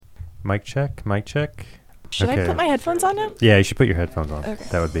Mic check, mic check. Should I put my headphones on now? Yeah, you should put your headphones on. Okay.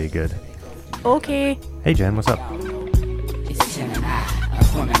 That would be good. Okay. Hey, Jen, what's up? It's Jen and I,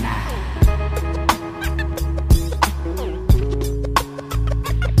 a woman and I.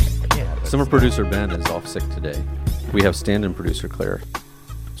 Summer producer Ben is off sick today. We have stand-in producer Claire.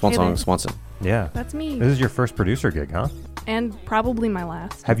 Swanson. Yeah. That's me. This is your first producer gig, huh? And probably my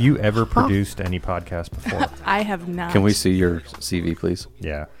last. Have you ever produced any podcast before? I have not. Can we see your CV, please?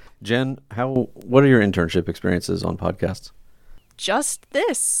 Yeah. Jen, what are your internship experiences on podcasts? Just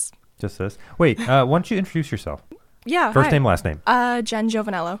this. Just this. Wait, why don't you introduce yourself? Yeah. First hi. name, last name. Jen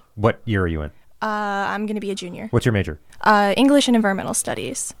Giovanello. What year are you in? I'm going to be a junior. What's your major? English and Environmental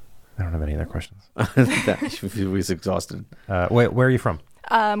Studies. I don't have any other questions. He was exhausted. Where are you from?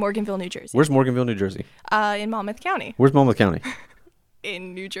 Morganville, New Jersey. Where's Morganville, New Jersey? In Monmouth County. Where's Monmouth County?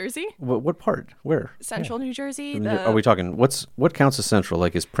 In New Jersey. What part? Where? Central New Jersey. Are we talking? What counts as central?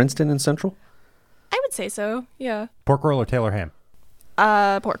 Like, is Princeton in central? I would say so. Yeah. Pork roll or Taylor ham?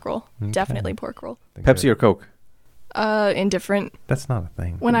 Pork roll. Okay. Definitely pork roll. Pepsi or Coke? Indifferent. That's not a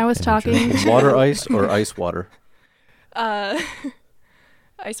thing. When I was in talking- New Jersey. Water ice or ice water?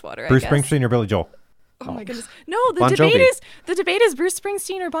 Ice water. Bruce I guess. Springsteen or Billy Joel? Oh my goodness. No, the Bon debate Jovi. is Bruce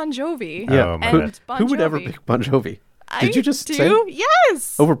Springsteen or Bon Jovi. Yeah. Oh, my And bad. Bon Who would ever Jovi. pick Bon Jovi? Did you just do? say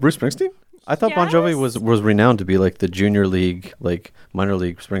Yes. over Bruce Springsteen? I thought Bon Jovi Yes. was renowned to be like the junior league, like minor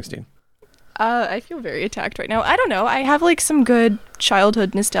league Springsteen. I feel very attacked right now. I don't know. I have like some good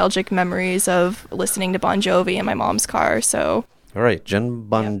childhood nostalgic memories of listening to Bon Jovi in my mom's car. So All right, Jen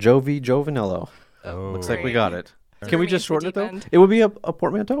Bon Jovi Giovanello. Oh. Looks like we Great. got it. Threw Can we me just into shorten it deep though? end. It would be a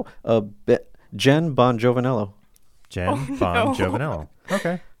portmanteau. Jen Bon Giovanello. Jen Oh, Bon no. Jovinello.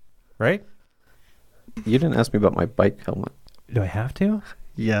 Okay. Right? You didn't ask me about my bike helmet. Do I have to?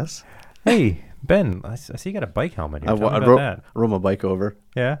 Yes. Hey, Ben, I see you got a bike helmet here. I Tell me about rode, that. rode my bike over.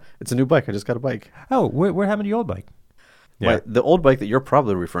 Yeah? It's a new bike. I just got a bike. Oh, what happened to your old bike? The old bike that you're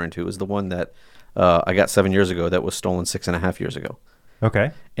probably referring to is the one that I got 7 years ago that was stolen 6.5 years ago.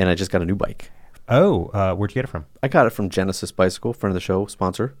 Okay. And I just got a new bike. Oh, where'd you get it from? I got it from Genesis Bicycle, friend of the show,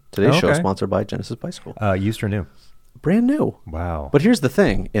 sponsor. Today's show Okay. sponsored by Genesis Bicycle. Used or new? Brand new. Wow. But here's the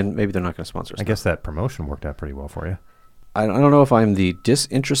thing, and maybe they're not going to sponsor us. I guess that promotion worked out pretty well for you. I don't know if I'm the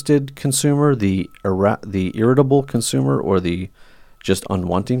disinterested consumer, the irritable consumer, or the just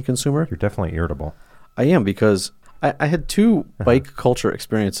unwanting consumer. You're definitely irritable. I am, because I had two bike culture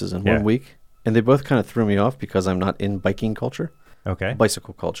experiences in Yeah. 1 week, and they both kind of threw me off because I'm not in biking culture. Okay.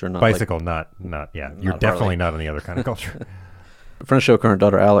 Bicycle culture, not Bicycle, not yeah. You're not definitely Harley. not in the other kind of culture. A friend of the show, current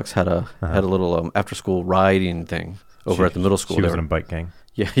daughter Alex, had a little after school riding thing over at the middle school. She They was were- in a bike gang.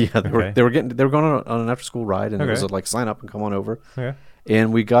 Yeah. Okay. They were going on an after school ride, and it was Okay. like sign up and come on over. Okay.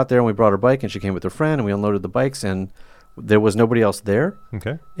 And we got there and we brought her bike, and she came with her friend, and we unloaded the bikes, and there was nobody else there.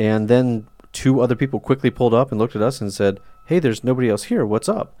 Okay. And then two other people quickly pulled up and looked at us and said, "Hey, there's nobody else here. What's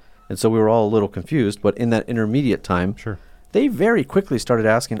up?" And so we were all a little confused. But in that intermediate time, Sure. they very quickly started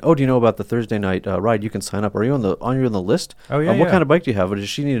asking, "Oh, do you know about the Thursday night ride? You can sign up. Are you on the list? Oh, yeah, What yeah. kind of bike do you have? Or does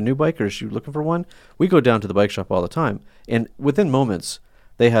she need a new bike, or is she looking for one?" We go down to the bike shop all the time, and within moments,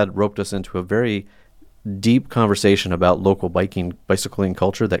 they had roped us into a very deep conversation about local bicycling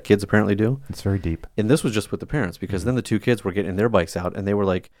culture that kids apparently do. It's very deep. And this was just with the parents, because then the two kids were getting their bikes out, and they were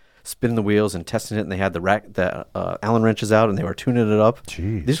like spinning the wheels and testing it, and they had the Allen wrenches out, and they were tuning it up.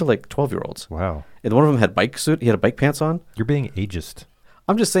 Jeez. These are like 12-year-olds. Wow. And one of them had bike suit. He had a bike pants on. You're being ageist.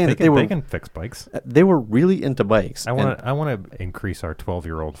 I'm just saying They that they were can fix bikes. they were really into bikes. I want to increase our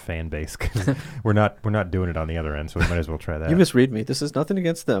 12-year-old fan base because we're not doing it on the other end, so we might as well try that. You misread me. This is nothing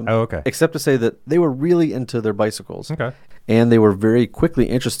against them. Oh, okay. Except to say that they were really into their bicycles. Okay. And they were very quickly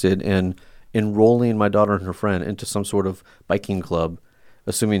interested in enrolling my daughter and her friend into some sort of biking club,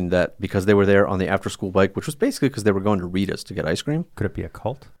 assuming that because they were there on the after-school bike, which was basically because they were going to Rita's to get ice cream. Could it be a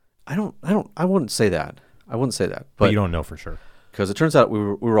cult? I wouldn't say that. I wouldn't say that. But But you don't know for sure. because it turns out we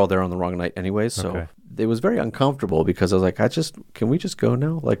were all there on the wrong night anyways, so Okay. it was very uncomfortable because I was like, can we just go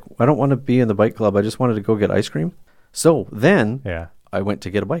now? Like, I don't want to be in the bike club. I just wanted to go get ice cream. So then Yeah. I went to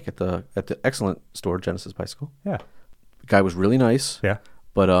get a bike at the excellent store, Genesis Bicycle. Yeah. The guy was really nice, Yeah.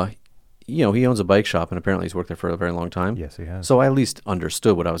 but he owns a bike shop, and apparently he's worked there for a very long time. Yes, he has. So I at least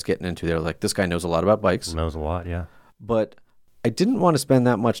understood what I was getting into there. Like, this guy knows a lot about bikes, Knows a lot. Yeah. but I didn't want to spend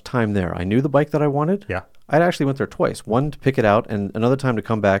that much time there. I knew the bike that I wanted. Yeah. I actually went there twice. One to pick it out, and another time to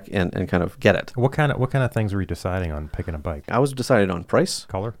come back and kind of get it. What kind of things were you deciding on picking a bike? I was decided on price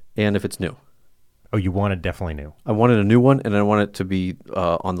Color? and if it's new. Oh, you wanted definitely new. I wanted a new one, and I wanted it to be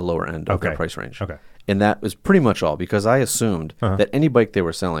on the lower end of their Okay. price range. Okay. And that was pretty much all, because I assumed Uh-huh. that any bike they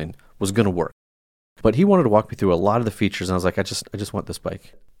were selling was going to work. But he wanted to walk me through a lot of the features, and I was like, I just want this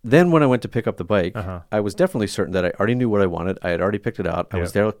bike. Then when I went to pick up the bike, I was definitely certain that I already knew what I wanted. I had already picked it out. I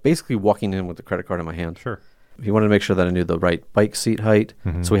was there basically walking in with the credit card in my hand. Sure. He wanted to make sure that I knew the right bike seat height.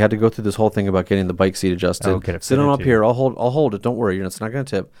 So we had to go through this whole thing about getting the bike seat adjusted. Sit on up here. I'll hold it. Don't worry. It's not going to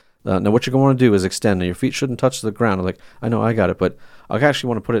tip. Now what you're going to want to do is extend. Now, your feet shouldn't touch the ground. I'm like, I know, I got it, but I actually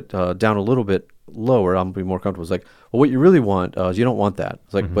want to put it down a little bit lower. I'll be more comfortable. It's like, well, what you really want is you don't want that.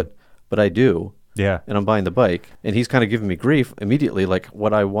 It's like, but I do. Yeah. And I'm buying the bike, and he's kind of giving me grief immediately, like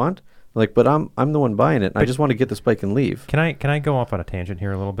what I want. Like, but I'm the one buying it, and I just want to get this bike and leave. Can I go off on a tangent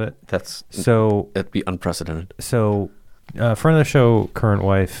here a little bit? That'd be unprecedented. So, friend of the show, current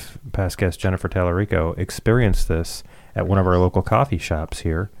wife, past guest Jennifer Tallarico experienced this at one of our local coffee shops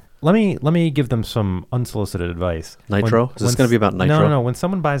here. Let me give them some unsolicited advice. Nitro? Is this going to be about nitro? No. When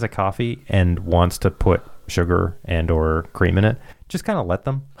someone buys a coffee and wants to put sugar and or cream in it, just kind of let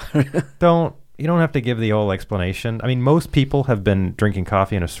them. You don't have to give the old explanation. I mean, most people have been drinking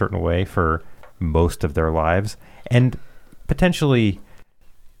coffee in a certain way for most of their lives. And potentially,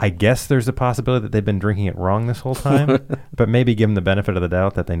 I guess there's a possibility that they've been drinking it wrong this whole time. But maybe give them the benefit of the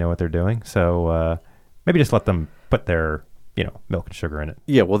doubt that they know what they're doing. So maybe just let them put their, milk and sugar in it.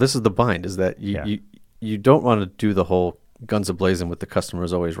 Yeah, well, this is the bind, is that you don't want to do the whole guns a-blazing with the customer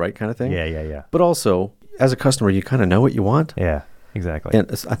is always right kind of thing. Yeah. But also, as a customer, you kind of know what you want. Yeah. Exactly. And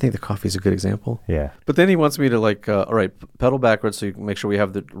I think the coffee is a good example. Yeah. But then he wants me to all right, pedal backwards so you can make sure we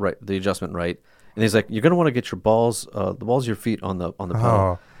have the adjustment right. And he's like, you're going to want to get your balls, the balls of your feet on the pedal.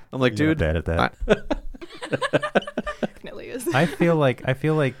 Oh, I'm like, dude. Bad at that. Definitely is. I feel like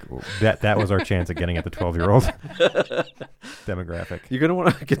that was our chance at getting at the 12-year-old demographic. You're going to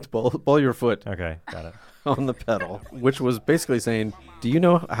want to get the ball of your foot. Okay, got it. On the pedal, which was basically saying, do you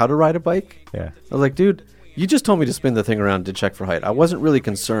know how to ride a bike? Yeah. I was like, dude, you just told me to spin the thing around to check for height. I wasn't really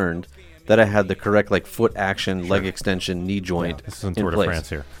concerned that I had the correct foot action, leg extension, knee joint This isn't in Tour de place. France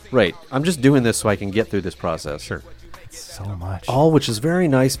here. Right. I'm just doing this so I can get through this process. Sure. It's so much. All which is very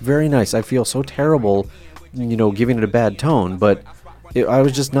nice, very nice. I feel so terrible, giving it a bad tone, but I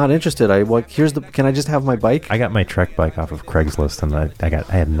was just not interested. Can I just have my bike? I got my Trek bike off of Craigslist, and I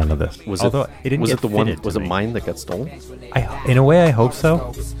had none of this. Was it mine that got stolen? In a way, I hope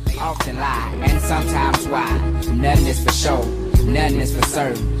so. Often lie, and sometimes why. Nothing is for show, nothing is for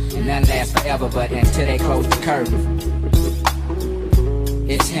certain. None lasts forever, but until they close the curtain.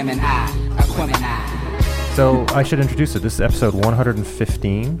 It's him and I, Aquemini. So I should introduce it. This is episode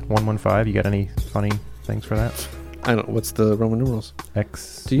 115. You got any funny things for that? I don't. What's the Roman numerals?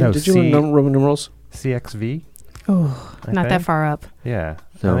 Did you learn Roman numerals? CXV? Oh, not that far up. Yeah,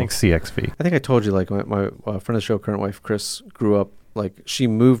 No. I think CXV. I think I told you, my friend of the show, current wife, Chris, grew up, she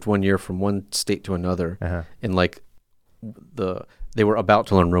moved one year from one state to another, and they were about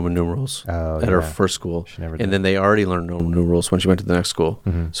to learn Roman numerals at her first school, and then they already learned Roman numerals when she went to the next school.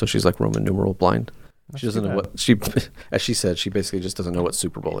 So she's Roman numeral blind. She doesn't know what as she said, she basically just doesn't know what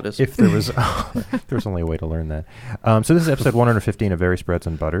Super Bowl it is. If there was only a way to learn that. So this is episode 115 of Very Spreads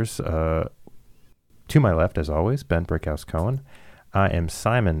and Butters. To my left, as always, Ben Brickhouse Cohen. I am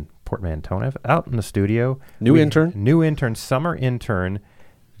Simon Portman-Tonev, out in the studio. New intern, summer intern,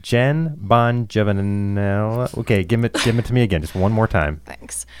 Jen Bongiovanello. Okay, give it to me again, just one more time.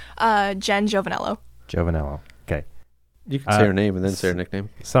 Thanks. Jen Giovanello. Okay. You can say her name and then say her nickname.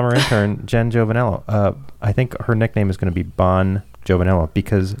 Summer intern, Jen Giovanello. I think her nickname is going to be Bon Giovanello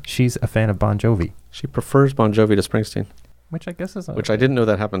because she's a fan of Bon Jovi. She prefers Bon Jovi to Springsteen. Which I guess is which I didn't know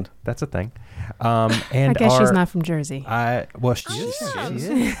that happened. That's a thing. And I guess she's not from Jersey. She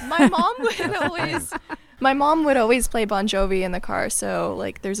is. My mom would always play Bon Jovi in the car,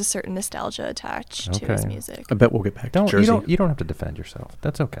 so there's a certain nostalgia attached to his music. I bet we'll get back to Jersey. You don't have to defend yourself.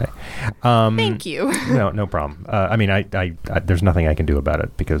 That's okay. Thank you. No problem. I there's nothing I can do about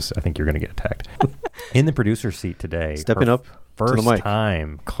it because I think you're going to get attacked. In the producer seat today, stepping up first to the mic.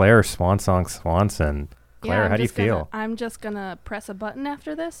 time, Claire Swanson. Claire, how do you feel? I'm just gonna press a button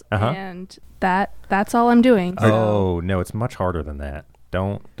after this, Uh-huh. and that's all I'm doing. Oh no, it's much harder than that.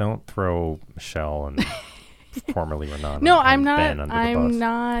 Don't throw Michelle and formerly Renan. No, and I'm not. Ben under the I'm bus.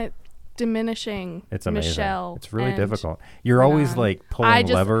 not diminishing. It's amazing. Michelle. It's really and difficult. You're always Renan. pulling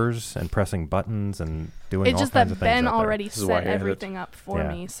levers and pressing buttons and doing It's all just kinds that of things. Ben out there. already This is why I set edit. everything up for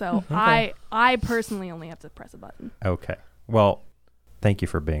Yeah. me, so Okay. I personally only have to press a button. Okay. Well, thank you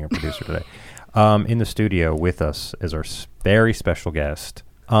for being a producer today. In the studio with us is our very special guest,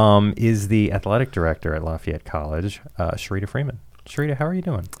 is the athletic director at Lafayette College, Sharita Freeman. Sharita, how are you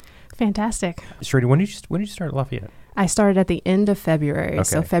doing? Fantastic. Sharita, when did you start at Lafayette? I started at the end of February.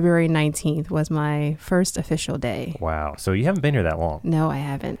 So Okay. February 19th was my first official day. Wow. So you haven't been here that long. No, I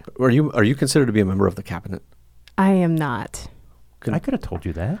haven't. Are you considered to be a member of the cabinet? I am not. I could have told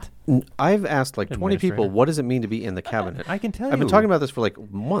you that. I've asked like 20 people, Administrator. what does it mean to be in the cabinet? I can tell you. I've been talking about this for like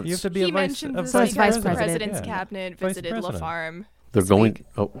months. You have to be He a vice, mentioned a this vice because the president. president's Yeah. cabinet Vice visited La president. Farm. They're this going. week.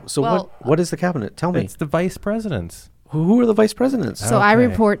 Oh, so Well, what is the cabinet? Tell me. It's the vice presidents. Who are the vice presidents? So I Okay.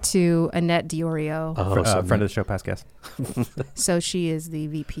 report to Annette Diorio. Friend of the show, past guest. So she is the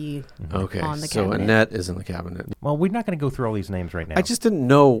VP. Okay, on the so cabinet. Annette is in the cabinet. Well, we're not going to go through all these names right now. I just didn't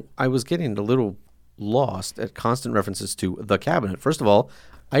know. I was getting a little lost at constant references to the cabinet. First of all,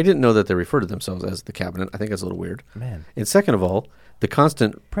 I didn't know that they refer to themselves as the cabinet. I think that's a little weird. Man. And second of all, the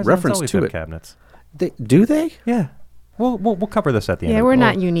constant Presidents reference always to have it. cabinets. Do they? Yeah. We'll cover this at the end. Yeah, of we're it.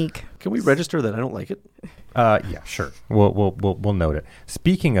 not unique. Can we register that I don't like it? Yeah, sure. We'll note it.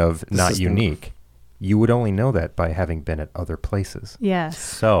 Speaking of not is the- unique, you would only know that by having been at other places. Yes.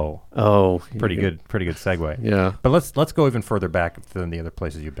 So Oh, pretty good segue. Yeah. But let's go even further back than the other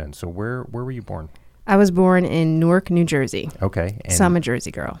places you've been. So where were you born? I was born in Newark, New Jersey. Okay. And So I'm a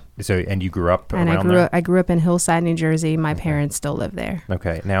Jersey girl. and you grew up And around there? I grew up in Hillside, New Jersey. My parents still live there.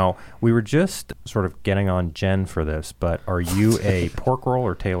 Okay. Now, we were just sort of getting on Jen for this, but are you a pork roll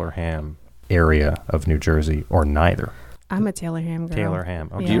or Taylor ham area of New Jersey, or neither? I'm a Taylor ham girl. Taylor ham.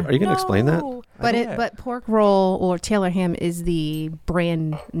 Okay. Yeah. Are you going to explain that? No. But pork roll or Taylor ham is the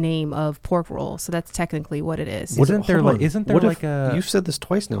brand name of pork roll, so that's technically what it is. Isn't there Hold like on. isn't there What like if- a You've said this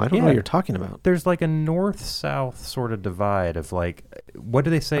twice now. I don't know Yeah. what you're talking about. there's like a north-south sort of divide of like what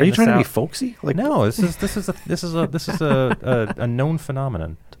do they say? Are in you the trying to be South? folksy? Like No, this is a known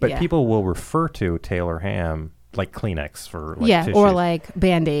phenomenon. But Yeah. people will refer to Taylor ham like Kleenex for like yeah, tissues. or like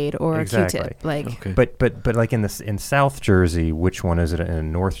Band-Aid or Exactly. a Q-tip. Like Okay. But like in South Jersey, which one is it? And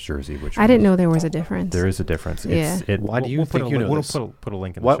in North Jersey, which I one didn't is know it? there was a difference. There is a difference. Yeah. Why do you we'll think put a you link- know we'll this? put a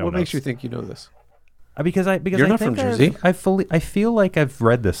link in the what show makes you notes. think you know this? Because You're I not think from Jersey. I feel like I've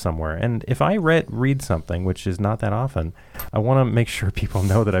read this somewhere, and if I read something, which is not that often, I want to make sure people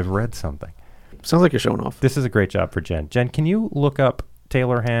know that I've read something. Sounds like you're showing off. This is a great job for Jen. Jen, can you look up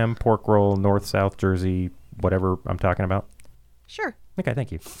Taylor ham, pork roll, North South Jersey, whatever I'm talking about? Sure. Okay,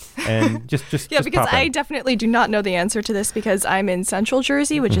 thank you. And just Yeah, just because pop I in. definitely do not know the answer to this because I'm in Central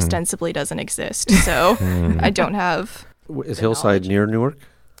Jersey, which Mhm. ostensibly doesn't exist. So I don't have. Is the Hillside knowledge. near Newark?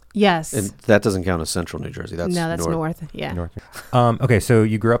 yes. And that doesn't count as Central New Jersey. That's no, that's north. Yeah. North. Okay, so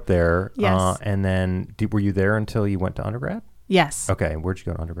you grew up there. Yes. And then were you there until you went to undergrad? Yes. Okay, where'd you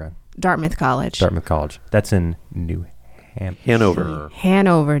go to undergrad? Dartmouth College. Dartmouth College. That's in New Hampshire. Hanover.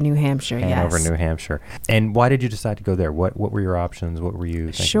 Hanover, New Hampshire. Hanover, yes. New Hampshire. And why did you decide to go there? What were your options? What were you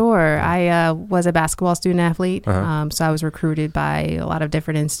thinking? Sure. I was a basketball student athlete. Uh-huh. So I was recruited by a lot of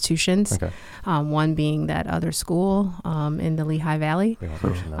different institutions. Okay. One being that other school in the Lehigh Valley. We won't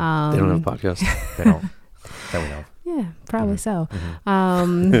mention that. They don't have podcasts. They don't. That we know. Yeah, probably so.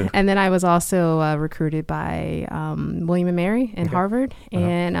 Mhm. And then I was also recruited by William and Mary in Okay. Harvard. Uh-huh.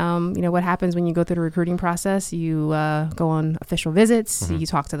 And, what happens when you go through the recruiting process, you go on official visits, Mhm. you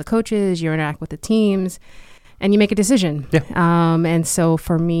talk to the coaches, you interact with the teams, and you make a decision. Yeah. And so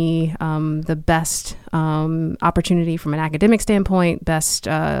for me, the best opportunity from an academic standpoint, best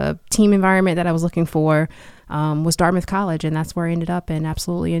team environment that I was looking for was Dartmouth College. And that's where I ended up and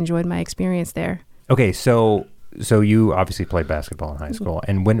absolutely enjoyed my experience there. Okay, so you obviously played basketball in high school,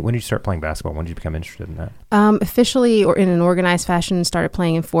 and when did you start playing basketball? When did you become interested in that? Officially, or in an organized fashion, started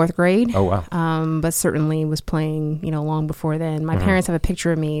playing in 4th grade. Oh wow! But certainly was playing, long before then. My Mhm. parents have a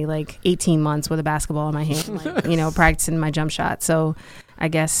picture of me, like 18 months with a basketball in my hand, like, practicing my jump shot. So I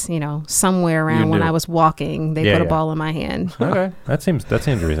guess, somewhere around when knew. I was walking, they Yeah, put a yeah. ball in my hand. Okay, that seems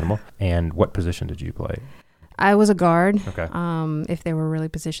reasonable. And what position did you play? I was a guard. Okay. If there were really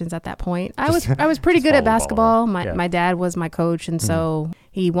positions at that point, I was pretty Just good follow at the ball basketball. around. My Yeah. my dad was my coach, and so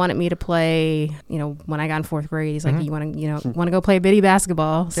he wanted me to play. When I got in 4th grade, he's like, Mhm. "You want to go play bitty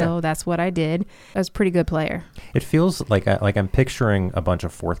basketball?" So that's what I did. I was a pretty good player. It feels like I'm picturing a bunch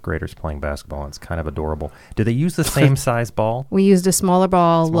of 4th graders playing basketball, and it's kind of adorable. Do they use the same size ball? We used a smaller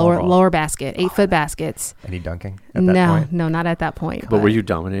ball, Smaller ball. lower basket, 8-foot baskets. Any dunking at that No, point? no, not at that point. But were you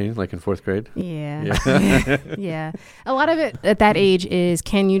dominating like in 4th grade? Yeah. Yeah. A lot of it at that age is,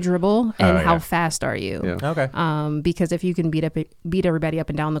 can you dribble and Oh, how yeah. fast are you? Yeah. Okay. Because if you can beat everybody up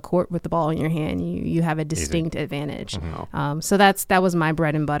and down the court with the ball in your hand, you have a distinct advantage. Mm-hmm. So that was my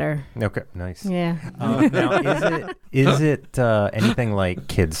bread and butter. Okay, nice. Yeah. Now, is it anything like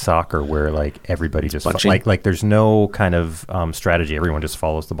kids soccer where like everybody just Bunching? like there's no kind of strategy, everyone just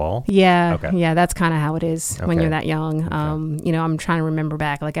follows the ball? Yeah, Okay. yeah, that's kind of how it is when Okay. you're that young. You know, I'm trying to remember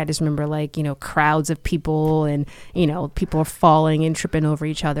back. Like, I just remember, like, you know, crowds of people, and you know, people are falling and tripping over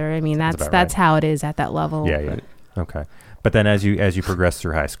each other. I mean, that's about right. how it is at that level. Yeah. Okay. But then as you progress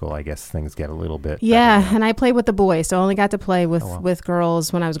through high school, I guess things get a little bit Yeah, better. and I played with the boys, so I only got to play with, wow. with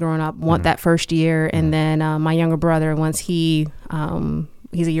girls when I was growing up. That first year, and then my younger brother, once he's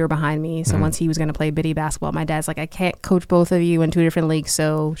a year behind me, so once he was going to play biddy basketball, my dad's like, I can't coach both of you in 2 different leagues,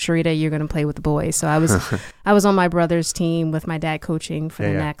 so Sharita, you're going to play with the boys. So I was on my brother's team with my dad coaching for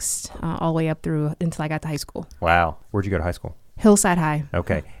the next all the way up through until I got to high school. Wow. Where'd you go to high school? Hillside High.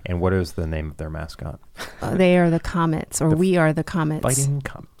 Okay. And what is the name of their mascot? They are the Comets, or we are the Comets. Fighting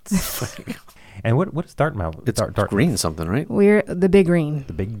Comets. And what is Dartmouth? It's Dartmouth? green something, right? We're the Big Green.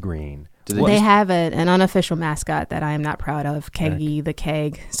 The Big Green. Did They have an unofficial mascot that I am not proud of, Keggy the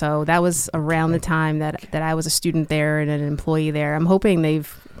Keg. So that was around the time that I was a student there and an employee there. I'm hoping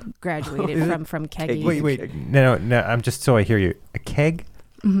they've graduated from Keggy. Wait. No. I'm just so I hear you. A keg?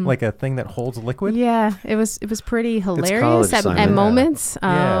 Like a thing that holds liquid? Yeah, it was pretty hilarious college, at Simon. moments.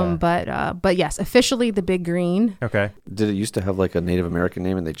 Yeah. But yes, officially the Big Green. Okay. Did it used to have like a Native American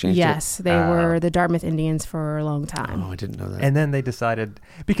name and they changed it? Yes, they were the Dartmouth Indians for a long time. Oh, I didn't know that. And then they decided,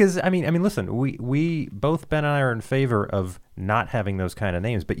 because I mean, listen, we both Ben and I are in favor of not having those kind of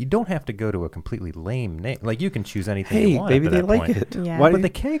names, but you don't have to go to a completely lame name. Like, you can choose anything you Hey, want. maybe up to they that like point. it. Yeah. Why But do the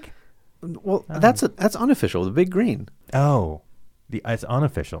you, keg? well, that's unofficial. The Big Green. Oh, it's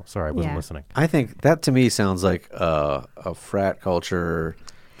unofficial. Sorry, I wasn't Yeah. listening. I think that to me sounds like a frat culture,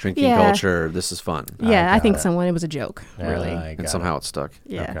 drinking Yeah. culture. This is fun. Yeah, I think got it. it was a joke, really. I got And somehow it stuck.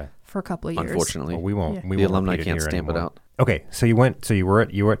 Yeah, Okay. for a couple of years. Unfortunately, Well, we won't. Yeah. We the won't alumni repeat can't here stamp it anymore. out. Okay, so you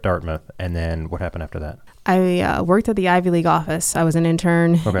were at Dartmouth, and then what happened after that? I worked at the Ivy League office. I was an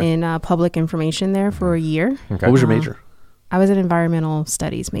intern Okay. in public information there for a year. Okay. What was your major? I was an environmental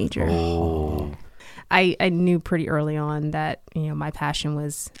studies major. Oh. I knew pretty early on that, you know, my passion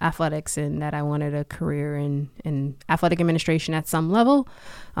was athletics and that I wanted a career in athletic administration at some level.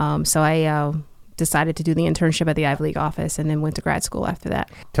 So I decided to do the internship at the Ivy League office and then went to grad school after that.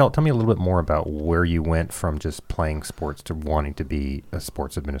 Tell me a little bit more about where you went from just playing sports to wanting to be a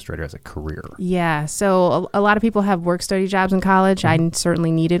sports administrator as a career. Yeah. So a lot of people have work study jobs in college. I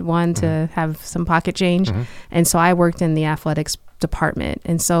certainly needed one to have some pocket change. And so I worked in the athletics department.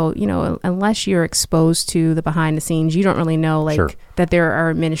 And so, you know, unless you're exposed to the behind the scenes, you don't really know Sure. that there are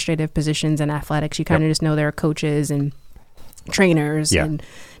administrative positions in athletics. You kind of just know there are coaches and trainers Yeah. and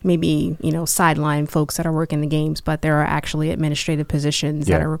maybe, you know, sideline folks that are working the games, but there are actually administrative positions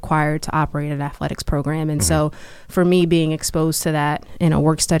that Yeah. are required to operate an athletics program. And so for me, being exposed to that in a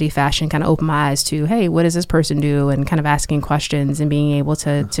work study fashion kind of opened my eyes to, hey, what does this person do? And kind of asking questions and being able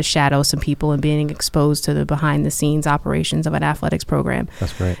to shadow some people and being exposed to the behind the scenes operations of an athletics program.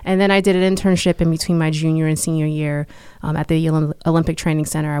 That's great. And then I did an internship in between my junior and senior year at the Olympic Training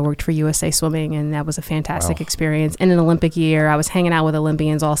Center. I worked for USA Swimming, and that was a fantastic Wow. experience. In an Olympic year, I was hanging out with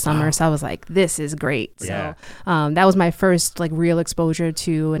Olympians all summer, so I was like, this is great. Yeah. So that was my first like real exposure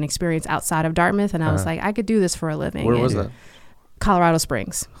to an experience outside of Dartmouth, and I was like, I could do this for a living. Where was And that? Colorado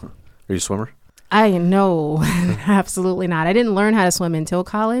Springs. Are you a swimmer? I no, absolutely not. I didn't learn how to swim until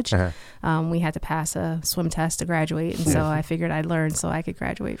college. We had to pass a swim test to graduate, and so I figured I'd learn so I could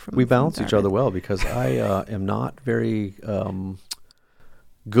graduate from. We from balance each other Dartmouth. well because I am not very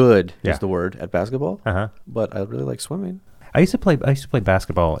good Yeah. is the word at basketball, Uh-huh. but I really like swimming. I used to play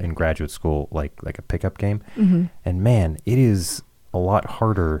basketball in graduate school, like a pickup game, and man, it is a lot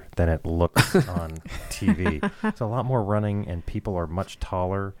harder than it looks on TV. It's a lot more running, and people are much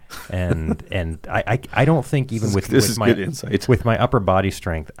taller, and I don't think even with my good insight. with my upper body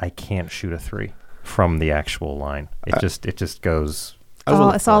strength, I can't shoot a three from the actual line. It just goes.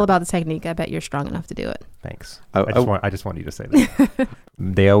 It's all about the technique. I bet you're strong enough to do it. Thanks. I- I just want you to say that.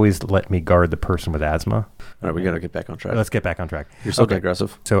 They always let me guard the person with asthma. All right, we got to get back on track. Let's get back on track. You're so Okay.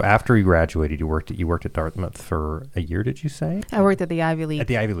 digressive. So after you graduated, you worked at Dartmouth for a year. Did you say? I worked at the Ivy League. At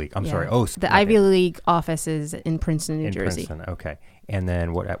the Ivy League. I'm Yeah. sorry. Oh, the Ivy League office is in Princeton, New in Jersey. Princeton. Okay. And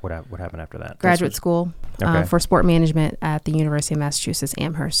then what happened after that? Graduate school Okay. for sport management at the University of Massachusetts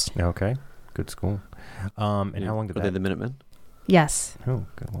Amherst. Okay. Good school. And how long did Were they that? the Minutemen? Yes, Oh,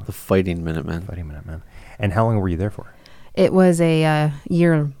 good one. The Fighting Minutemen. Fighting minute, man. And how long were you there for? it was a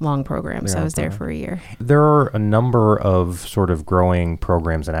year-long program, so I Year-long was there program. for a year. There are a number of sort of growing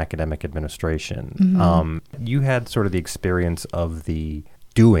programs in academic administration. You had sort of the experience of the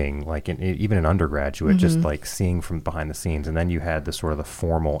doing, like even an undergraduate, just like seeing from behind the scenes, and then you had the sort of the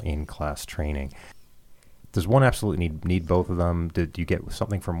formal in-class training. Does one absolutely need both of them? Did you get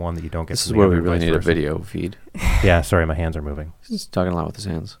something from one that you don't get This from is the where other, we really vice need a versa? video feed. Yeah, sorry, my hands are moving. He's talking a lot with his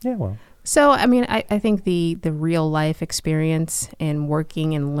hands. Yeah, well, So, I mean, I think the real life experience and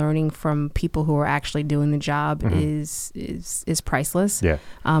working and learning from people who are actually doing the job is priceless. yeah.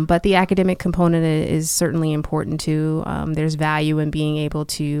 But the academic component is certainly important too. There's value in being able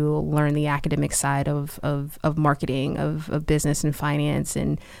to learn the academic side of marketing, of business and finance,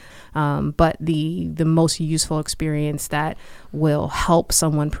 and but the most useful experience that will help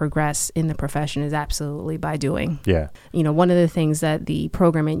someone progress in the profession is absolutely by doing. Yeah. You know, one of the things that the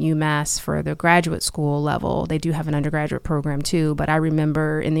program at UMass for the graduate school level, they do have an undergraduate program too, but I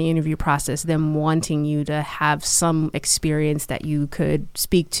remember in the interview process them wanting you to have some experience that you could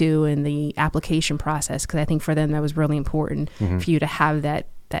speak to in the application process, because I think for them that was really important for you to have that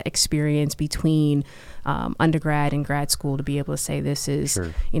experience between undergrad and grad school, to be able to say this is,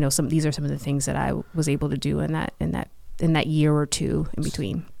 Sure. you know, these are some of the things that I was able to do in that year or two in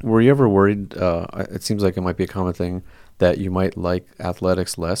between. Were you ever worried? It seems like it might be a common thing that you might like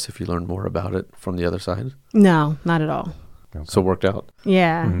athletics less if you learn more about it from the other side. No, not at all. Okay. So it worked out.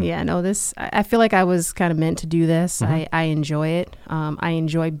 Yeah, yeah. No, I feel like I was kind of meant to do this. I enjoy it. I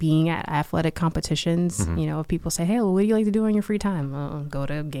enjoy being at athletic competitions. You know, if people say, "Hey, well, what do you like to do on your free time?" Go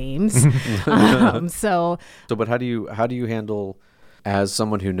to games. So, But how do you handle, as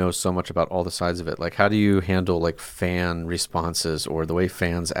someone who knows so much about all the sides of it, like how do you handle like fan responses or the way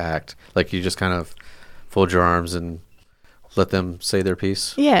fans act? Like you just kind of fold your arms and let them say their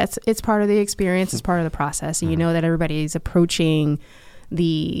piece? yeah, it's part of the experience. It's part of the process. And you know that everybody's approaching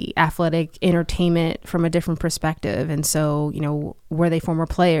the athletic entertainment from a different perspective. And so, you know, were they former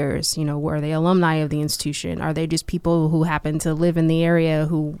players? You know, were they alumni of the institution? Are they just people who happen to live in the area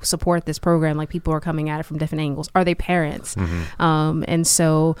who support this program? Like, people are coming at it from different angles. Are they parents? And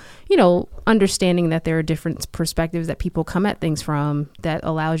so, you know, understanding that there are different perspectives that people come at things from, that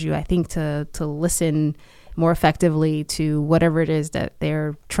allows you, I think, to listen more effectively to whatever it is that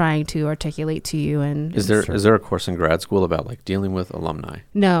they're trying to articulate to you. And Is there a course in grad school about like dealing with alumni?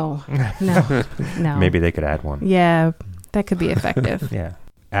 no. Maybe they could add one. Yeah, that could be effective. Yeah.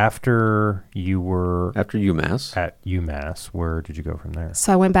 After you were After UMass? at UMass, where did you go from there?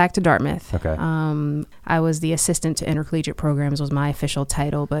 So I went back to Dartmouth. Okay. I was the assistant to intercollegiate programs was my official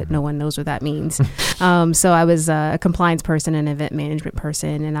title, but no one knows what that means. So I was a compliance person and event management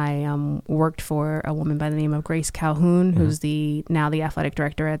person, and I worked for a woman by the name of Grace Calhoun, who's now the athletic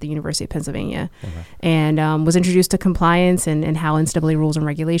director at the University of Pennsylvania, and was introduced to compliance and how NCAA rules and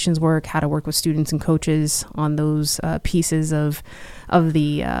regulations work, how to work with students and coaches on those pieces of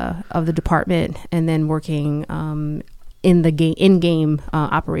the department, and then working in-game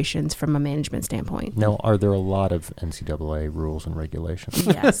operations from a management standpoint. Now, are there a lot of NCAA rules and regulations?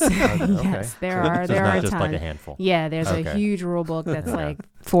 Yes, Okay. yes, there are. So There it's not are just tons. like a handful. Yeah, there's a Okay. huge rule book that's like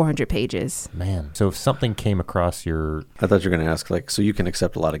 400 pages. Man. So if something came across your I thought you were going to ask, like, so you can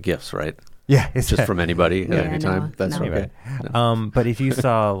accept a lot of gifts, right? it's Just from anybody Yeah, at any time? no, That's no. okay. Anyway, but if you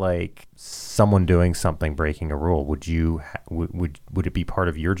saw like someone doing something breaking a rule, would you would it be part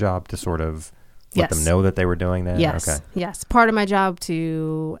of your job to sort of let them Yes. know that they were doing that? Yes, Okay. yes. Part of my job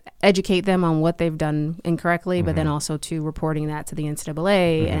to educate them on what they've done incorrectly, but then also to reporting that to the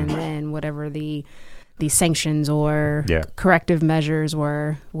NCAA, and then whatever the sanctions or Yeah. corrective measures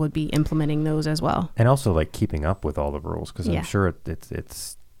would be implementing those as well. And also like keeping up with all the rules, because Yeah. I'm sure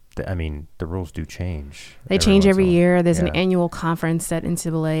it's I mean, the rules do change. They change once every in a while. year. There's an Yeah. annual conference that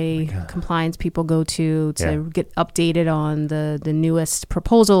NCAA compliance people go to Yeah. get updated on the newest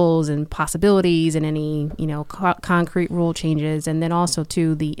proposals and possibilities and any, you know, concrete rule changes, and then also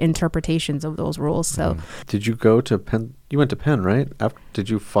to the interpretations of those rules. So Did you go to Penn? You went to Penn, right? Did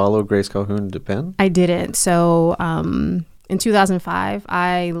you follow Grace Calhoun to Penn? I didn't. So in 2005,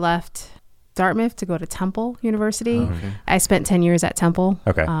 I left Dartmouth to go to Temple University. I spent 10 years at Temple.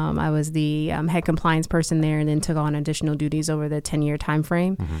 Okay. I was the head compliance person there, and then took on additional duties over the 10-year time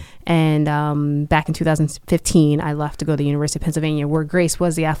frame. And back in 2015, I left to go to the University of Pennsylvania, where Grace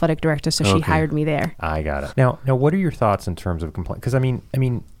was the athletic director, so she Okay. hired me there. I got it. Now, what are your thoughts in terms of complaint? Because I mean,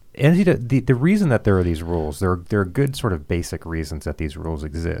 the reason that there are these rules, there are good sort of basic reasons that these rules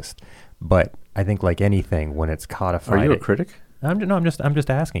exist. But I think, like anything, when it's codified, Are you a critic? I'm just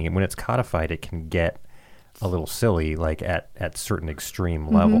asking. When it's codified, it can get a little silly, like at certain extreme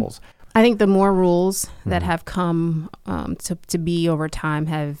levels. I think the more rules that have come to be over time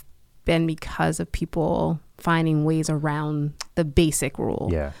have been because of people finding ways around the basic rule.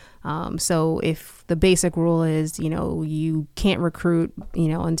 Yeah. So if the basic rule is, you can't recruit,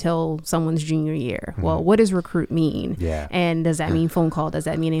 until someone's junior year. Well, what does recruit mean? Yeah. And does that mean phone call? Does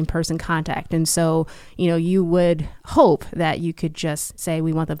that mean in-person contact? And so, you would hope that you could just say,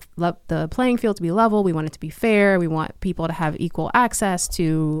 we want the playing field to be level. We want it to be fair. We want people to have equal access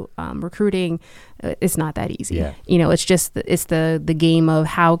to recruiting. It's not that easy. Yeah. It's just, it's the game of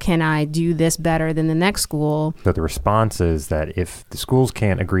how can I do this better than the next school? So the response is that if the schools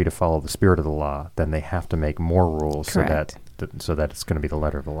can't agree to follow the spirit of the law, then they have to make more rules Correct. so that it's going to be the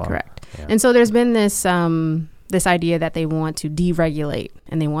letter of the law. Correct. Yeah. And so there's been this idea that they want to deregulate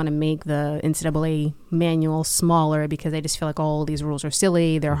and they want to make the NCAA manual smaller because they just feel like all these rules are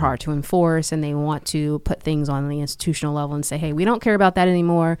silly, they're hard to enforce, and they want to put things on the institutional level and say, hey, we don't care about that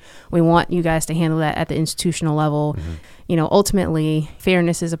anymore. We want you guys to handle that at the institutional level. Ultimately,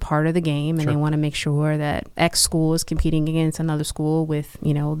 fairness is a part of the game, and Sure. they want to make sure that X school is competing against another school with,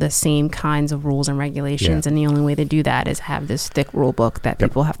 the same kinds of rules and regulations. Yeah. And the only way to do that is have this thick rule book that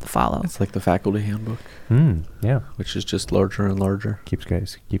people have to follow. It's like the faculty handbook, Yeah. which is just larger and larger. Keeps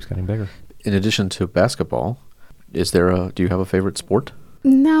getting bigger. In addition to basketball, do you have a favorite sport?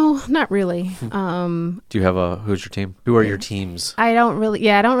 No, not really. Do you have who's your team? Who are your teams? I don't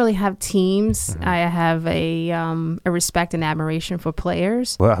really have teams. I have a respect and admiration for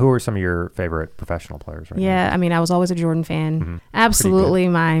players. Well, who are some of your favorite professional players right now? Yeah, I mean, I was always a Jordan fan. Absolutely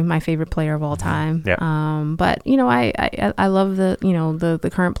my favorite player of all time. Yeah. But I love the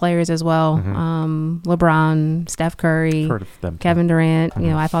current players as well. LeBron, Steph Curry, Heard of them. Kevin Durant.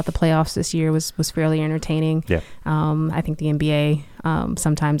 I thought the playoffs this year was fairly entertaining. Yeah. I think the NBA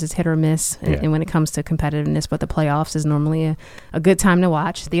sometimes it's hit or miss and when it comes to competitiveness, but the playoffs is normally a good time to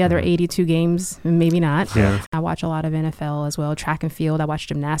watch. The other 82 games, maybe not. Yeah. I watch a lot of NFL as well, track and field. I watch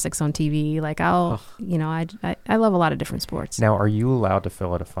gymnastics on TV. Like I love a lot of different sports. Now, are you allowed to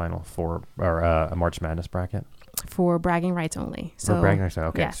fill out a Final Four or a March Madness bracket? For bragging rights only. So For bragging rights,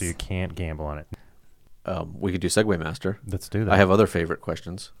 okay. yes. So you can't gamble on it. We could do Segway Master. Let's do that. I have other favorite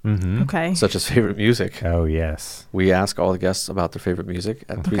questions, Okay. such as favorite music. Oh, yes. We ask all the guests about their favorite music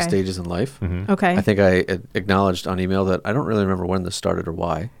at 3 Okay. stages in life. Okay. I think I acknowledged on email that I don't really remember when this started or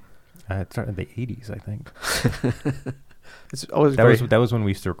why. It started in the 80s, I think. It's always That was when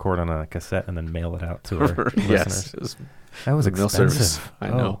we used to record on a cassette and then mail it out to our yes, listeners. That was the mail expensive. service. I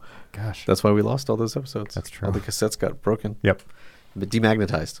know. Gosh. That's why we lost all those episodes. That's true. All the cassettes got broken, Yep. but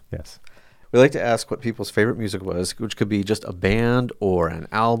demagnetized. Yes. We like to ask what people's favorite music was, which could be just a band or an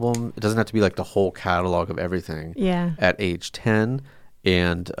album. It doesn't have to be like the whole catalog of everything. Yeah. At age 10,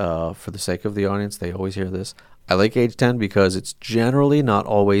 and for the sake of the audience, they always hear this. I like age 10 because it's generally not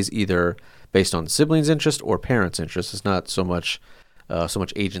always either based on siblings' interest or parents' interest. It's not so much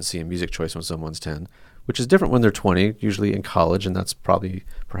agency in music choice when someone's 10, which is different when they're 20, usually in college, and that's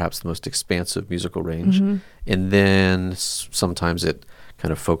perhaps the most expansive musical range. And then sometimes it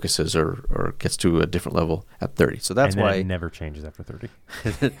kind of focuses or gets to a different level at 30. So that's and then why it never changes after 30.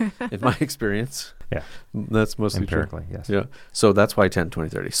 in my experience, Yeah. that's mostly true. Empirically, yes. Yeah. So that's why 10, 20,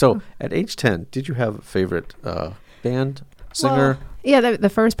 30. So at age 10, did you have a favorite band, singer? Well, yeah, the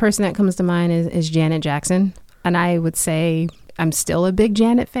first person that comes to mind is Janet Jackson. And I would say I'm still a big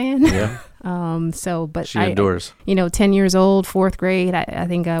Janet fan. Yeah. But She endures. 10 years old, fourth grade, I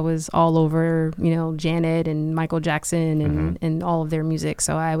think I was all over, Janet and Michael Jackson and all of their music.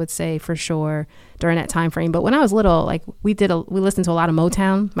 So I would say for sure during that time frame. But when I was little, like we listened to a lot of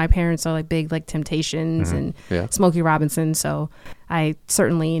Motown. My parents are like big like Temptations and Yeah. Smokey Robinson. So I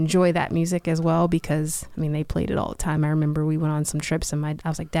certainly enjoy that music as well because they played it all the time. I remember we went on some trips and I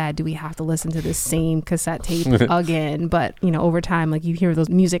was like, Dad, do we have to listen to this same cassette tape again? But over time, like you hear those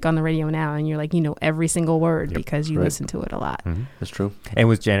music on the radio now and you're like, every single word because you Right. listen to it a lot. That's true. And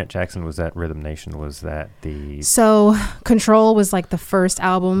was Janet Jackson, was that Rhythm Nation? Was that the... So Control was like the first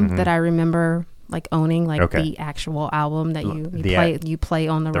album that I remember like owning, like Okay. the actual album that The you play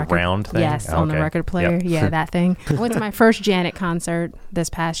on the the record. round thing? Yes, on the Okay. record player. Yep. Yeah, that thing. I went to my first Janet concert this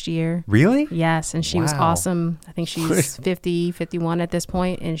past year. Really? Yes, and she was Wow. awesome. I think she's 50, 51 at this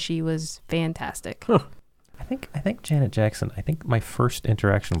point, and she was fantastic. I think Janet Jackson, I think my first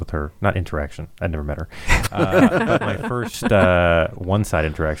interaction with her, not interaction, I never met her, but my first one-side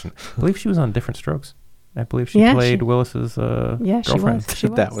interaction, I believe she was on Different Strokes. I believe she Yeah, played she- Willis's Yeah, she girlfriend. was. She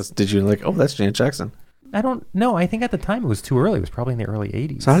That was. Did you like? Oh, that's Janet Jackson. I don't know. I think at the time it was too early. It was probably in the early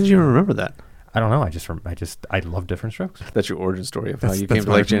 80s. So how did you remember that? I don't know. I love Different Strokes. That's your origin story of how That's- you came that's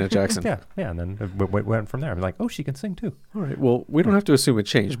to like my- Janet Jackson. Yeah, and then it went from there. I'm like, oh, she can sing too. All right. Well, we don't have to assume it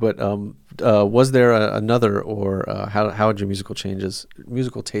changed, but was there another, or how had your musical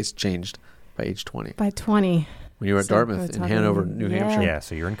taste changed by age 20? By 20. When you were at So we're Dartmouth in talking- Hanover, New yeah. Hampshire. Yeah,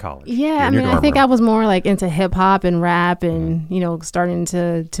 so you're in college. Yeah, You're I in your mean, I dorm think room. I was more like into hip hop and rap, and starting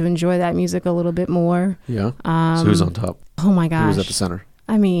to enjoy that music a little bit more. Yeah. So who's on top? Oh my Who gosh! was at the center?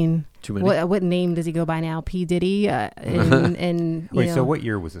 I mean, Too many. what name does he go by now? P Diddy. And Wait, you so know, what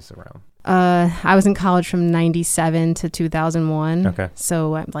year was this around? I was in college from '97 to 2001. Okay.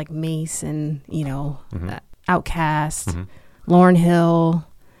 So like Mace and Mhm. Outkast, Mhm. Lauryn Hill.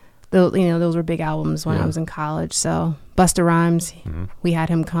 Those were big albums when Yeah. I was in college. So Busta Rhymes, Mhm. we had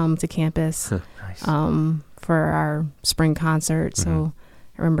him come to campus Nice. for our spring concert. So Mhm.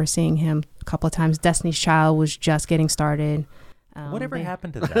 I remember seeing him a couple of times. Destiny's Child was just getting started. Whatever they-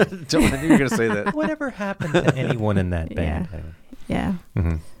 happened to that? Don't, I knew you were going to say that. Whatever happened to anyone in that band? Yeah.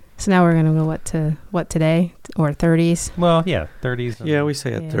 Mm-hmm. So now we're gonna go what today or 30s? Well, yeah, 30s. and- Yeah, we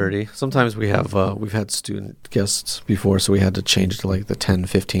say at Yeah. 30. Sometimes we have, we've had student guests before, so we had to change it to like the 10,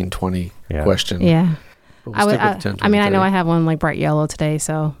 15, 20 Yeah. question. Yeah. But we'll stick with 10, I mean, I know 20, I have one like bright yellow today,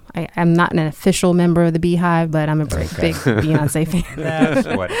 so I'm not an official member of the Beehive, but I'm a big, Okay. big Beyonce fan. That's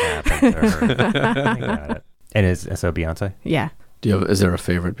what happened to her. I got it. And so Beyonce? Yeah. Is there a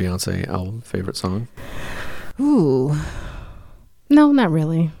favorite Beyonce album, favorite song? Ooh. No, not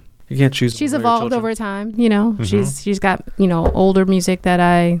really. You can't choose. She's one of your evolved children? over time, you know. Mhm. She's got, older music that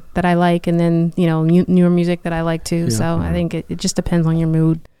I like, and then, newer music that I like too. Yeah. So Mhm. I think it just depends on your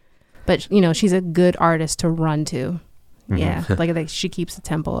mood. But, she's a good artist to run to. Mhm. Yeah. like she keeps the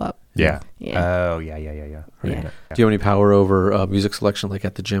tempo up. Yeah. Yeah. Oh, yeah. Yeah. Do you have any power over music selection, like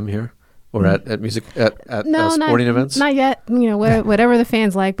at the gym here, or at music at sporting events? Not yet. Whatever the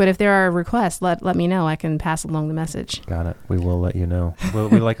fans like. But if there are requests, let me know. I can pass along the message. Got it. We will let you know.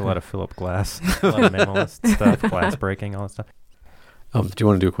 We like a lot of Philip Glass, a lot of minimalist stuff, glass breaking, all that stuff. Do you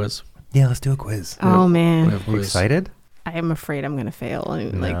want to do a quiz? Yeah, let's do a quiz. Oh We man, have a You quiz. excited? I am afraid I'm gonna fail.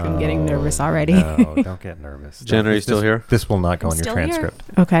 I'm getting nervous already. No, don't get nervous. Jen, are you still here? This will not go I'm on your still here. transcript.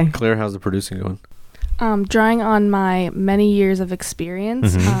 Okay. Claire, how's the producing going? Drawing on my many years of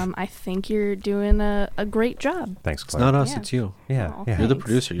experience, Mhm. I think you're doing a great job. Thanks, It's Claire. not us, Yeah. it's you. Yeah, Oh, yeah. You're the Thanks.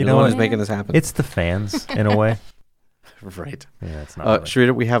 producer. You're You the know one what? who's making this happen. It's the fans, in a way. right. Yeah, it's not really.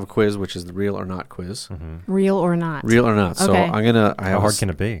 Sharita, we have a quiz, which is the real or not quiz. Mhm. Real or not? Real or not. So Okay. I have How hard can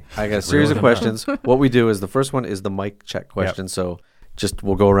it be? I got a Real series or of not? questions. What we do is the first one is the mic check question. So just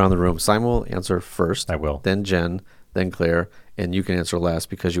we'll go around the room. Simon will answer first, I will. then Jen, then Claire, and you can answer last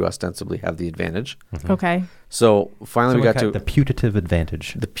because you ostensibly have the advantage. Mhm. Okay. So finally, So we got to the putative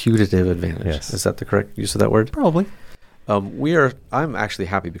advantage. the putative advantage. Yes. Is that the correct use of that word? Probably. I'm actually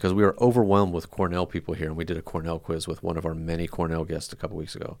happy because we are overwhelmed with Cornell people here, and we did a Cornell quiz with one of our many Cornell guests a couple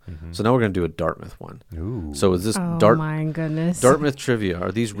weeks ago. Mhm. So now we're going to do a Dartmouth one. Ooh. So is this Oh my goodness. Dartmouth trivia? Are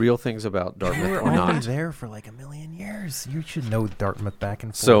these real things about you Dartmouth were or only not? there for like a million years. You should know Dartmouth back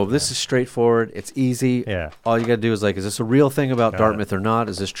and forth. So this is straightforward. It's easy. Yeah. All you got to do is is this a real thing about Got Dartmouth or not?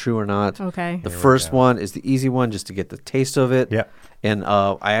 Is this true or not? Okay. The Here we first go. one is the easy one, just to get the taste of it. Yeah. And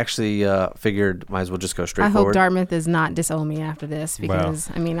I actually figured might as well just go straight I hope forward. Dartmouth does not disown me after this because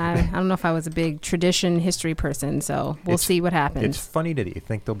I don't know if I was a big tradition history person, so we'll It's- see what happens. It's funny that you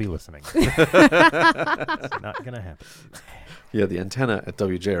think they'll be listening. It's not going to happen. Yeah, the antenna at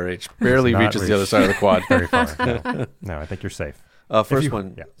WJRH barely not reaches the other side of the quad. Very far. No. No, I think you're safe. First you-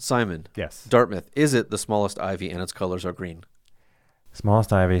 one, yeah. Simon. Yes. Dartmouth, is it the smallest ivy and its colors are green?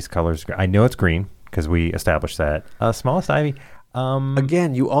 Smallest ivy's colors. I know it's green because we established that. Smallest ivy.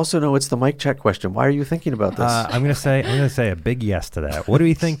 Again, you also know it's the mic check question. Why are you thinking about this? I'm gonna say a big yes to that. What do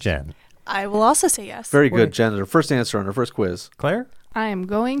you think, Jen? I will also say yes. Very good, Jen. Her first answer on her first quiz. Claire I am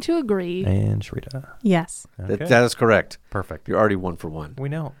going to agree. and Sharita. yes. Okay. That is correct. Perfect. You're already 1 for 1. We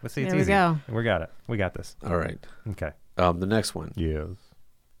know. Let's see. It's There we easy. go. We got it. We got this. All right. Okay. The next one. Yes.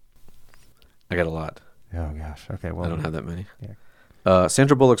 I got a lot. Oh gosh. Okay. Well, I don't have that many. Yeah.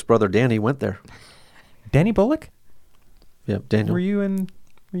 Sandra Bullock's brother Danny went there. Danny Bullock. Yep, Daniel. Were you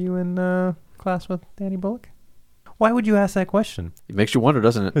in class with Danny Bullock? Why would you ask that question? It makes you wonder,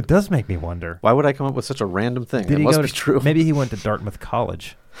 doesn't it? It does make me wonder. Why would I come up with such a random thing? Did It he must go be to, true. Maybe he went to Dartmouth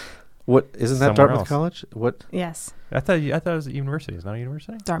College. What isn't that Somewhere Dartmouth else. College? What? Yes. I thought it was a university. It's not a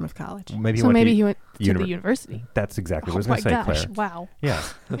university. Dartmouth College. Maybe So maybe to he went to univer- the university. That's exactly what I Oh was my going to say, gosh! Claire. Wow. Yeah.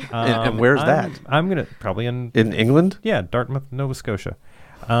 And where's that? I'm gonna probably in England? yeah, Dartmouth, Nova Scotia.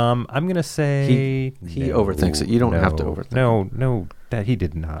 I'm gonna say He overthinks it. You don't have to overthink No, that he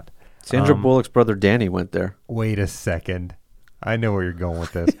did not. Sandra Um, Bullock's brother Danny went there. Wait a second. I know where you're going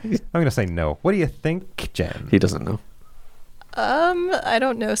with this. I'm gonna say no. What do you think, Jen? He doesn't know. I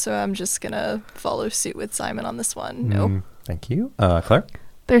don't know, so I'm just gonna follow suit with Simon on this one. No. Thank you, Claire.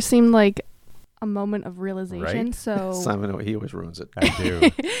 There seemed like a moment of realization. Right? So Simon, he always ruins it. I do.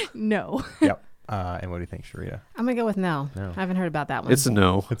 no. Yep. And what do you think, Sharita? I'm gonna go with no. No. I haven't heard about that one. It's a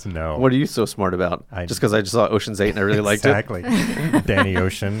no. It's a no. What are you so smart about? Just because I just saw Ocean's 8 and I really liked it? Exactly. Danny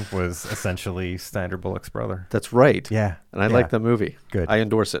Ocean was essentially Sandra Bullock's brother. That's right. Yeah. And I like the movie. Good. I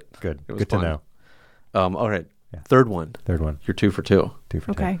endorse it. Good. It was Good fun. to know. All right. Yeah. Third one. Third one. You're 2 for 2. 2 for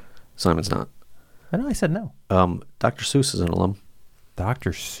 2. okay. Simon's not. I know I said no. Dr. Seuss is an alum.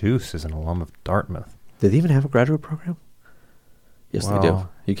 Dr. Seuss is an alum of Dartmouth. Did they even have a graduate program? Yes, they do. Well,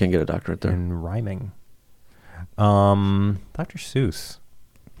 You can get a doctorate there. In rhyming. Dr. Seuss.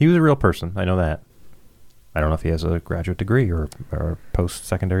 He was a real person. I know that. I don't know if he has a graduate degree or a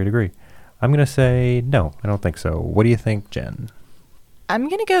post-secondary degree. I'm going to say no. I don't think so. What do you think, Jen? I'm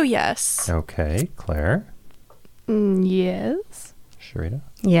going to go yes. Okay. Claire? Yes. Sharita?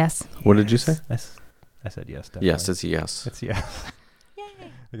 Yes. What did you say? I said yes, definitely. Yes, it's a yes. It's yes. Yay.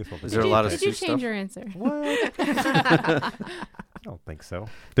 I guess we'll Is there a lot of Did you Seuss change stuff? your answer? What? I don't think so.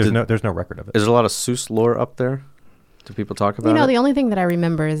 There's no record of it. Is there a lot of Seuss lore up there? Do people talk about You know, it? the only thing that I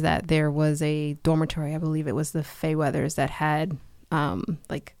remember is that there was a dormitory. I believe it was the Fayweathers that had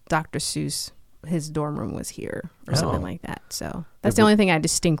like Dr. Seuss. His dorm room was here or something like that. So that's the only thing I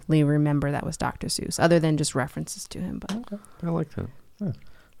distinctly remember that was Dr. Seuss, other than just references to him. But I like that. Yeah. All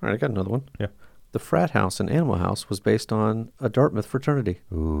right, I got another one. Yeah. The frat house in Animal House was based on a Dartmouth fraternity.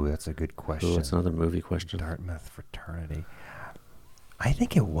 Ooh, that's a good question. Ooh, that's another movie question. Dartmouth fraternity. I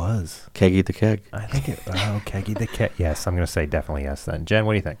think it was. Keggy the Keg. I think it. Oh, Keggy the Cat. Yes, I'm going to say definitely yes then. Jen,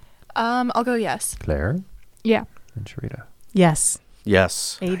 what do you think? I'll go yes. Claire Yeah. and Sharita. yes,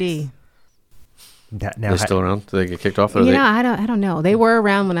 Yes. AD. Now, They still around? Do they get kicked off? Or are You they know, I don't know. They were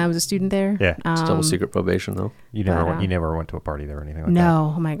around when I was a student there. Yeah. still secret probation though? you never but, went. You never went to a party there or anything like that.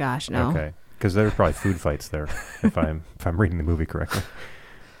 No, oh my gosh, no. Okay. Because there's probably food fights there, if I'm reading the movie correctly.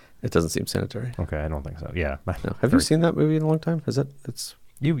 It doesn't seem sanitary. Okay, I don't think so. Yeah. No. Have you seen that movie in a long time? Is it? It's.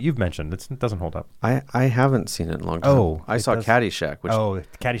 You've mentioned it doesn't hold up. I haven't seen it in a long time. Oh, I it saw does- Caddyshack, which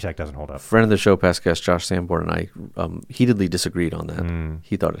Caddyshack doesn't hold up. friend of the show, past guest Josh Sanborn, and I heatedly disagreed on that. Mm.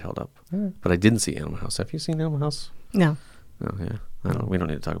 He thought it held up, but I didn't see Animal House. Have you seen Animal House? No. Oh yeah, I don't. We don't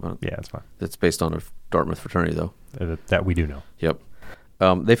need to talk about it. Yeah, it's fine. It's based on a Dartmouth fraternity, though. That we do know. Yep.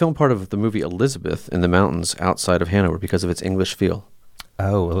 They filmed part of the movie Elizabeth in the mountains outside of Hanover because of its English feel.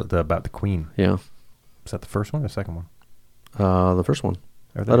 Oh, about the Queen. Yeah, Is that the first one or the second one? the first one.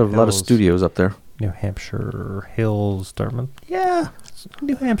 Are A there lot of hills- studios up there. New Hampshire Hills, Dartmouth. Yeah,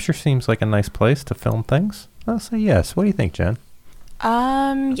 New Hampshire seems like a nice place to film things. I'll say yes. What do you think, Jen?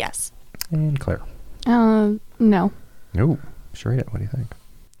 Yes. And Claire. No. No. Sharita, what do you think?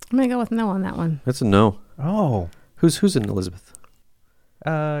 I'm going to go with no on that one. That's a no. Oh, Who's in Elizabeth?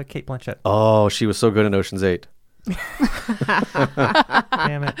 Kate Blanchett. Oh, she was so good in Ocean's 8.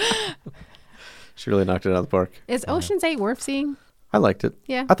 Damn it. She really knocked it out of the park. Is Ocean's 8 worth seeing? I liked it.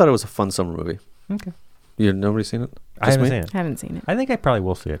 Yeah. I thought it was a fun summer movie. Okay. Nobody's seen it? I Just haven't me? seen it. I haven't seen it. I think I probably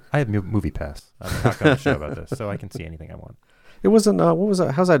will see it. I have Movie Pass. I'm talking on the show about this, so I can see anything I want. It wasn't. What was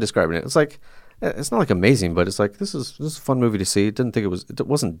that? How's I describing it? It's like, it's not like amazing, but it's like this is a fun movie to see. Didn't think it was. It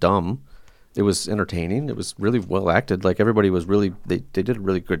wasn't dumb. It was entertaining. It was really well acted. Like everybody was really. They did a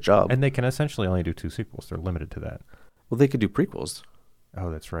really good job. And they can essentially only do 2 sequels. They're limited to that. Well, they could do prequels.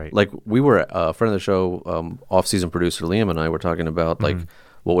 Oh, that's right. Like we were a friend of the show, off-season producer Liam and I were talking about like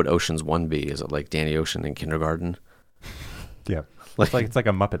what would Ocean's 1 be? Is it like Danny Ocean in kindergarten? Yeah. It's like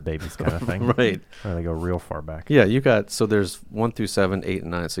a Muppet Babies kind of thing. Right. Where they go real far back. Yeah, you got so there's 1 through 7, 8,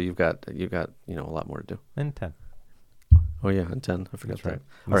 and 9. So you've got a lot more to do. And 10. Oh yeah, and 10. I forgot That's right. that. All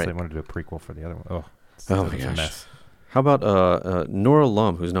Unless right. they want to do a prequel for the other one. Oh, Oh my it's a gosh. mess. How about Nora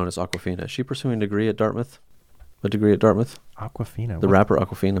Lum, who's known as Aquafina? Is she pursuing a degree at Dartmouth? A degree at Dartmouth? Aquafina. The what? rapper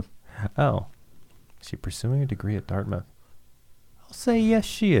Aquafina. Oh. Is she pursuing a degree at Dartmouth? I'll say yes,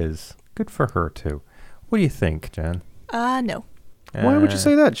 she is. Good for her, too. What do you think, Jen? No. Why would you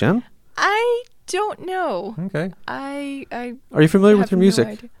say that, Jen? I don't know. Okay. I Are you familiar with have her no music?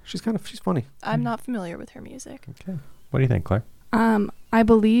 idea. She's funny. I'm not familiar with her music. Okay. What do you think, Claire? I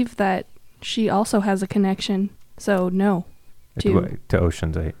believe that she also has a connection. So no, To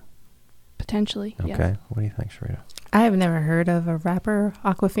Ocean's 8. potentially. Okay. Yes. What do you think, Sharita? I have never heard of a rapper,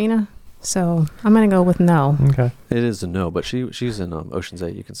 Aquafina, so I'm going to go with no. Okay. It is a no, but she's in Ocean's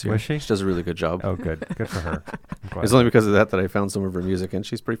 8. You can see her. Was she? She does a really good job. Oh, good. Good for her. I'm glad. It's only because of that I found some of her music, and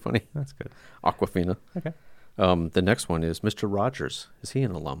she's pretty funny. That's good. Aquafina. Okay. The next one is Mr. Rogers. Is he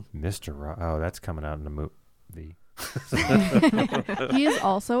an alum? Oh, that's coming out in a movie. He is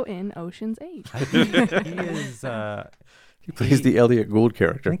also in Ocean's 8. He is. He plays the Elliot Gould I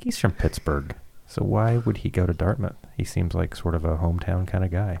character. think he's from Pittsburgh. So why would he go to Dartmouth? He seems like sort of a hometown kind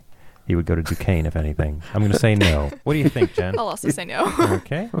of guy. He would go to Duquesne, if anything. I'm going to say no. What do you think, Jen? I'll also say no.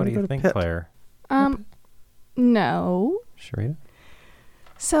 Okay. I'm What do gonna go you to think, Pitt. Claire? No. Sharita?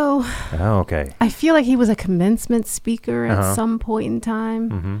 So Oh, okay. I feel like he was a commencement speaker at Uh-huh. some point in time.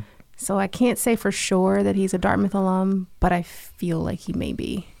 Mm-hmm. So I can't say for sure that he's a Dartmouth alum, but I feel like he may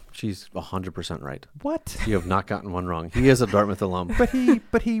be. She's 100% right. What? You have not gotten one wrong. He is a Dartmouth alum.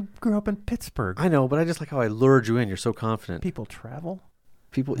 But he grew up in Pittsburgh. I know, but I just like how I lured you in. You're so confident. People travel.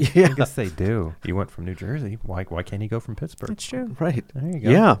 People, I yeah, guess they do. You went from New Jersey. Why can't he go from Pittsburgh? That's true. right. There you go.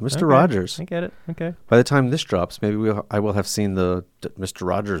 Yeah, Mr. Okay. Rogers. I get it. Okay. By the time this drops, maybe I will have seen the Mr.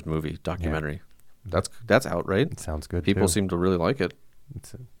 Rogers movie documentary. That's out, right? It sounds good. People too. seem to really like it.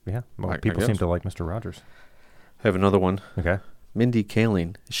 Yeah. Well, I people seem guess. to like Mr. Rogers. I have another one. Okay. Mindy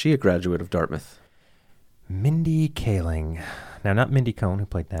Kaling. Is she a graduate of Dartmouth? Mindy Kaling. Now, not Mindy Cohn, who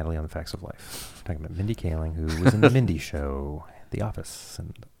played Natalie on The Facts of Life. I'm talking about Mindy Kaling, who was in The Mindy Show, The Office,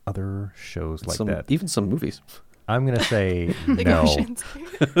 and other shows like that. Even some movies. I'm going to say Like no. Ocean's.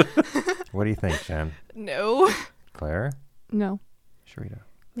 What do you think, Jen? No. Claire? No. Sharita?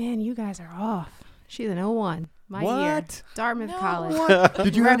 Man, you guys are off. She's an 01. My year. What? Dartmouth No. College.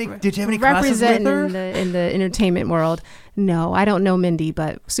 Did you have any classes with Representing her? in the entertainment world. No, I don't know Mindy,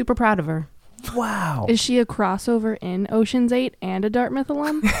 but super proud of her. Wow. Is she a crossover in Ocean's 8 and a Dartmouth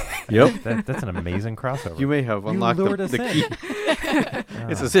alum? Yep. That's an amazing crossover. You may have unlocked lured us the in. key.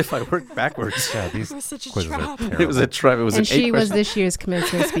 It's as if I worked backwards. Yeah, these It was such a quizzes are trap. terrible. It was a trap. It was And an 8 she was question. this year's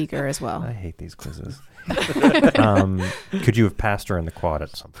commencement speaker as well. I hate these quizzes. Could you have passed her in the quad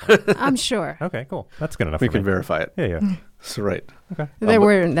at some point? I'm sure. Okay, cool. That's good enough We for can me. verify it. Yeah, yeah. That's right. Okay. There but-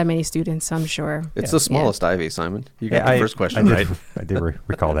 weren't that many students, I'm sure. It's Yeah. the smallest Ivy, Simon. You got Yeah, the first question I right. did, I did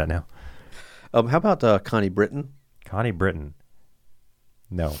recall that now. How about Connie Britton? Connie Britton.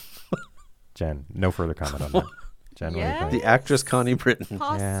 No. Jen, no further comment on that. Jen, Yeah. what do you The think? actress Connie Britton.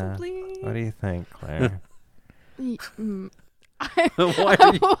 Possibly. What do you think, Claire? Why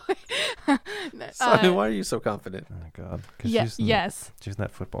are you, Simon, why are you so confident? Oh, God. 'Cause Yeah, she's in- yes. She's in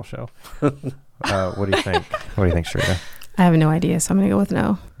that football show. What do you think? What do you think, Sharita? I have no idea, so I'm going to go with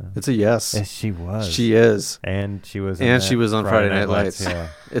no. It's a yes. Yes, she was. She is. And she was. And that she was on Friday Night Lights. Yeah.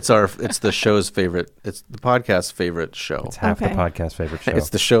 It's the show's favorite. It's the podcast's favorite show. It's half Okay. the podcast favorite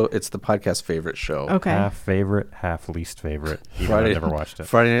show. It's the podcast's favorite show. Okay. Half favorite, half least favorite. Even though Friday- I never watched it.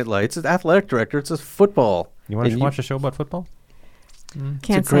 Friday Night Lights. It's athletic director. It's a football. You want to And watch a show about football?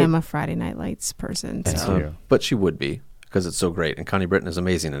 Can't a say great- I'm a Friday Night Lights person. Thank So. you. But she would be because it's so great, and Connie Britton is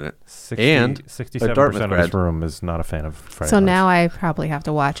amazing in it. 67% Dartmouth of this grad. room is not a fan of Friday So Night now Lights. I probably have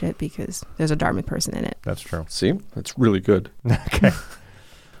to watch it because there's a Dartmouth person in it. That's true. See, it's really good. Okay.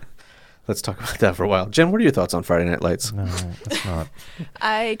 Let's talk about that for a while. Jen, what are your thoughts on Friday Night Lights? No, that's not.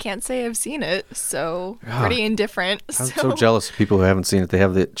 I can't say I've seen it, so Ah, pretty indifferent. I'm so jealous of people who haven't seen it. They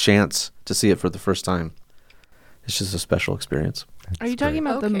have the chance to see it for the first time. It's just a special experience. Are you talking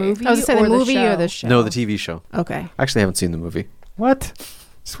about the Okay. movie I was saying or the movie show? or the show? No, the TV show. Okay. I actually haven't seen the movie. What?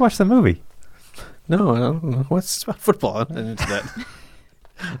 Just watch the movie. No, I don't know. What's about football? I'm not into that.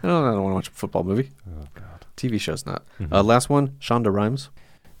 I don't want to watch a football movie. Oh, God. TV show's not. Mhm. Last one, Shonda Rhimes.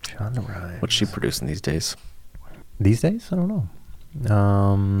 Shonda Rhimes. What's she producing these days? These days? I don't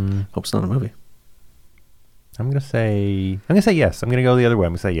know. Hope it's not a movie. I'm gonna say yes. I'm gonna go the other way.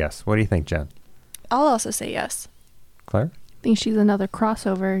 I'm gonna say yes. What do you think, Jen? I'll also say yes. Claire? Think she's another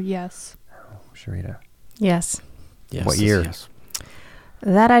crossover? Yes. Sharita? Yes. Yes. What yes, year? yes.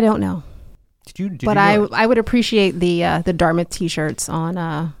 That I don't know. Did But you I would appreciate the Dartmouth T-shirts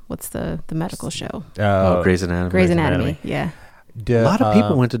on what's the medical show? know, Grey's Anatomy. Grey's Grey's Anatomy. Anatomy. Yeah. A lot of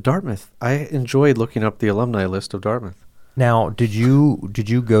people went to Dartmouth. I enjoyed looking up the alumni list of Dartmouth. Now, did you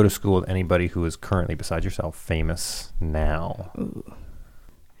go to school with anybody who is currently, besides yourself, famous now?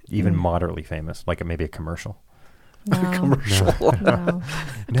 Even moderately famous, like maybe a commercial. No. Commercial. No.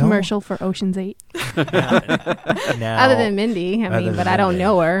 No? Commercial for Ocean's 8. Now, Other than Mindy, I other mean, than but I don't Mindy.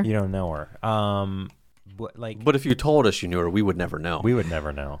 know her. You don't know her. But if you told us you knew her, we would never know. We would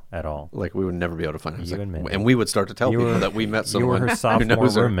never know at all. Like we would never be able to find her. It's You like- and me. and we would start to tell You people were- that we met You someone were her who sophomore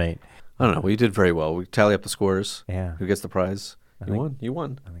knows her. roommate. I don't know. We did very well. We tally up the scores. Yeah. Who gets the prize? I You think- won. You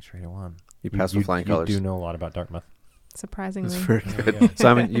won. I think Sharita won. You passed with flying colors. You do know a lot about Dartmouth. Surprisingly. That's very There you good.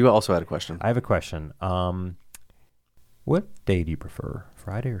 Simon, you also had a question. I have a question. What day do you prefer,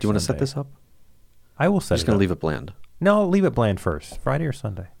 Friday or Sunday? Do you want to set this up? I will I'm set just it going up. to leave it bland. No, leave it bland first. Friday or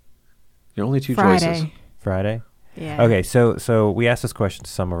Sunday? Your only two choices. Friday. Friday. Yeah. Okay, so we asked this question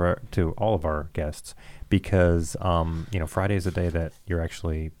to all of our guests because Friday is a day that you're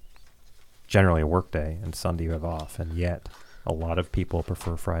actually generally a work day, and Sunday you have off, and yet a lot of people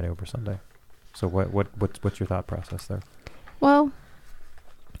prefer Friday over Sunday. So what's your thought process there? Well,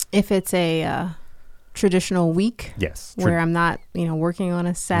 if it's a traditional week Yes. where I'm not, working on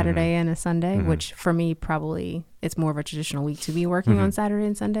a Saturday and a Sunday, Mhm. which for me probably it's more of a traditional week to be working on Saturday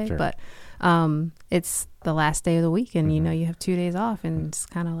and Sunday. Sure. But it's the last day of the week, and you have 2 days off, and it's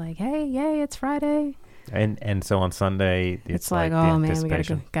kind of like, hey, yay, it's Friday. And so on Sunday, It's like, the oh man, we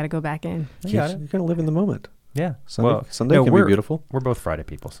anticipation. gotta go back in. You got it. You gotta live in the moment. Yeah. Sunday, Sunday can be we're- beautiful, We're both Friday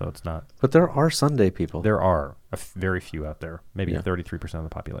people, so it's not. but there are Sunday people. There are very few out there, maybe Yeah. 33% of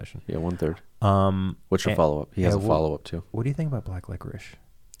the population. Yeah, 1/3. And- What's your follow up? He has a well- follow up too. What do you think about black licorice?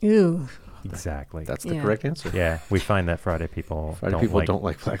 Ooh, Exactly. That's the Yeah. correct answer. Yeah, we find that Friday people Friday people don't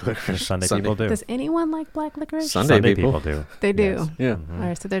like black licorice. Sunday people do. does anyone like black licorice? Sunday people people. do. They do. Yes. Yeah. Mhm. All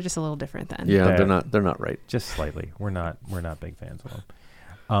right, so they're just a little different then. Yeah, They're- they're not right. Just slightly. We're not big fans of them.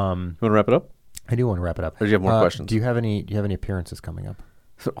 You want to wrap it up? I do want to wrap it up. Or do you have more questions? Do you have any appearances coming up?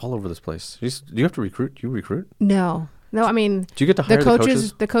 They're all over this place. Do you have to recruit? Do you recruit? No, I mean, Do you get to hire the the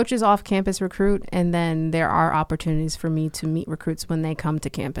coaches, the coaches off campus recruit, and then there are opportunities for me to meet recruits when they come to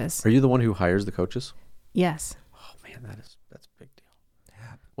campus. Are you the one who hires the coaches? Yes. Oh man, that's a big deal.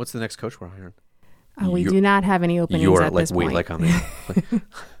 What's the next coach we're hiring? We You- do not have any openings You're at like this wait, point. like how many?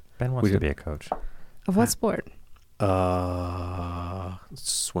 Ben wants We to did- be a coach. Of what sport?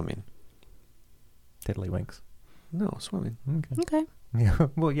 Swimming. Tiddlywinks. No, swimming. Okay. Okay. Yeah.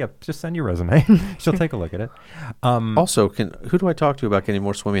 Well, yeah. Just send your resume. She'll take a look at it. Also, who do I talk to about getting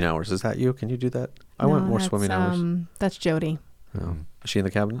more swimming hours? Is that you? Can you do that? I want No, more that's, swimming hours. That's Jody. Oh. Is she in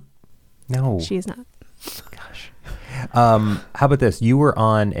the cabinet? No. She is not. Gosh. How about this? You were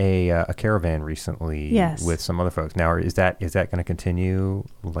on a caravan recently Yes. with some other folks. Now, is that going to continue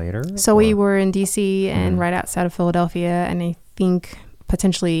later? So we or- were in DC and Mhm. right outside of Philadelphia, and I think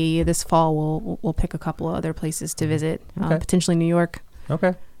potentially this fall we'll pick a couple of other places to visit. Okay. Potentially New York.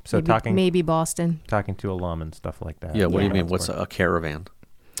 Okay. So maybe Boston. talking to alum and stuff like that. Yeah. What do you Yeah. mean? What's a caravan?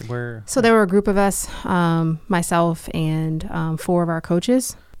 Where? So there were a group of us, myself and 4 of our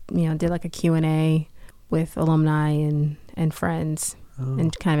coaches. Did like a Q&A with alumni and friends,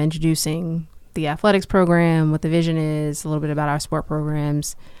 and kind of introducing the athletics program, what the vision is, a little bit about our sport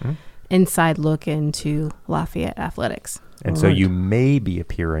programs, Mhm. inside look into Lafayette athletics. And so you may be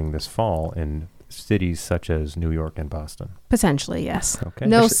appearing this fall in cities such as New York and Boston. Potentially, yes. Okay.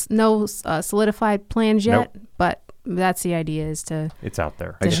 No solidified plans yet, Nope. but that's the idea, is to It's out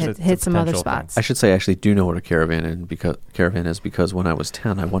there. To It's hit- it's a hit some other potential thing. spots. I should say I actually do know what a caravan is because when I was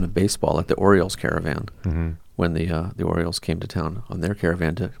 10, I won a baseball at the Orioles caravan Mhm. when the Orioles came to town on their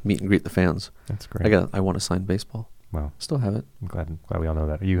caravan to meet and greet the fans. That's great. I won a signed baseball. Wow. Still have it. I'm glad we all know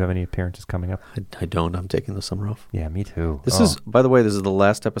that. Do you have any appearances coming up? I don't. I'm taking the summer off. Yeah, me too. This is, by the way, this is the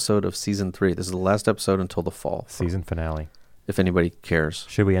last episode of season 3. This is the last episode until the fall. season finale. If anybody cares.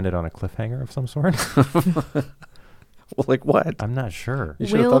 Should we end it on a cliffhanger of some sort? Well, like what? I'm not sure. You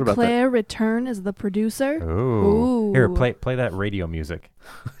should have Will thought about Claire return as the producer? Ooh. Here, Ooh. play that radio music.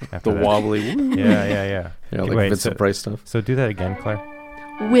 that. After The that. wobbly. woo. Yeah. Yeah, like Wait, Vincent Price stuff. So do that again, Claire.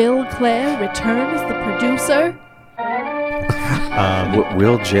 Will Claire return as the producer?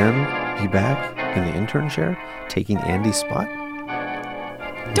 Will Jen be back in the intern chair, taking Andy's spot?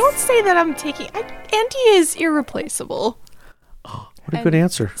 Don't say that I'm taking. Andy is irreplaceable. What a good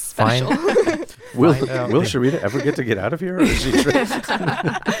answer. Special. Will Find out. Sharita ever get to get out of here? Or is she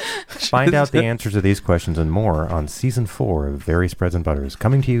Find out the answers to these questions and more on season 4 of Very Spreads and Butters,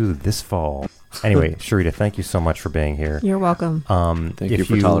 coming to you this fall. Anyway, Sharita, thank you so much for being here. You're welcome. Thank you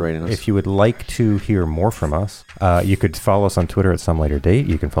for tolerating us. If you would like to hear more from us, you could follow us on Twitter at some later date.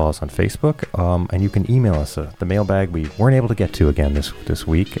 You can follow us on Facebook, and you can email us the mailbag we weren't able to get to again this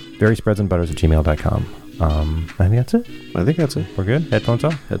week. veryspreadsandbutters@gmail.com. I think that's it. I think that's it. We're good. Headphones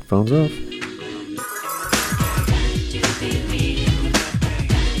off. Headphones off.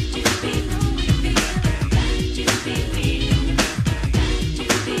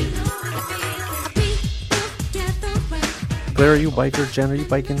 Claire, are you a biker? Jen, are you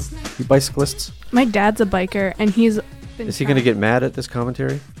biking? You bicyclists? My dad's a biker, and he's been. Is he going to get mad at this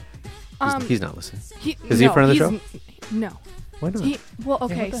commentary? Um, He's not listening. Is he a friend of the No. Why not? Well,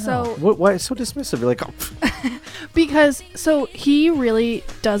 okay, so Why so dismissive? You're like, oh, pff. because he really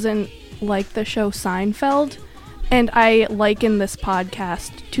doesn't like the show Seinfeld, and I liken this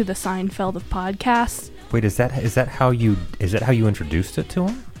podcast to the Seinfeld of podcasts. Wait, is that how you introduced it to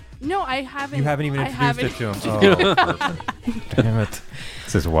him? No, I haven't. You haven't even I introduced haven't. it to him. Oh, damn it!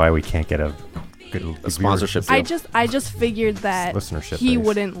 This is why we can't get a good sponsorship viewer- deal. I just figured that Listenership he base.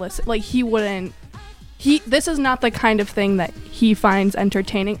 wouldn't listen. Like he wouldn't This is not the kind of thing that he finds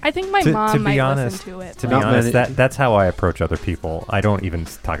entertaining. I think my mom might listen to it. To be honest, that's how I approach other people. I don't even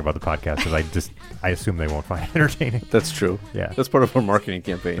talk about the podcast because I assume they won't find it entertaining. That's true. Yeah. That's part of our marketing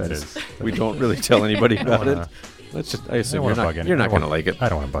campaign. That is. We don't really tell anybody about it. I assume you're not going to like it. I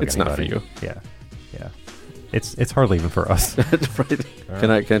don't want to bug it's anybody. It's not for you. Yeah. It's hardly even for us. Right. Can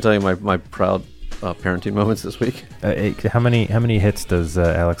I tell you my proud parenting moments this week? How many hits does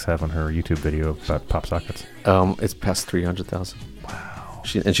Alex have on her YouTube video about pop sockets? It's past 300,000. Wow.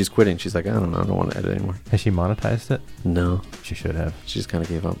 She's quitting. She's like, I don't want to edit anymore. Has she monetized it? No. She should have. She just kind of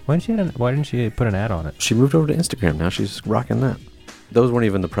gave up. Why didn't she put an ad on it? She moved over to Instagram. Now she's rocking that. Those weren't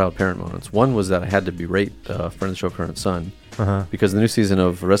even the proud parent moments. One was that I had to berate friend of the show, Current Son, because the new season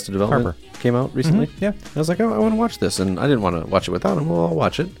of Arrested Development came out recently. Mm-hmm. Yeah. I was like, oh, I want to watch this, and I didn't want to watch it without him. Well, I'll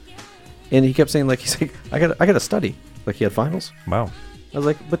watch it. And he kept saying, I got to study. Like he had finals. Wow. I was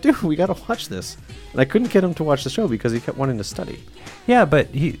like, but dude, we got to watch this. And I couldn't get him to watch the show because he kept wanting to study. Yeah, but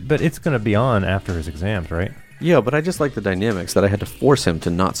it's going to be on after his exams, right? Yeah, but I just like the dynamics that I had to force him to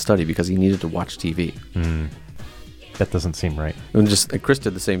not study because he needed to watch TV. That doesn't seem right. And Chris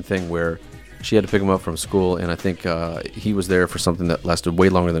did the same thing where she had to pick him up from school, and I think he was there for something that lasted way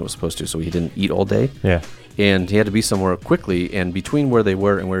longer than it was supposed to, so he didn't eat all day. Yeah. And he had to be somewhere quickly, and between where they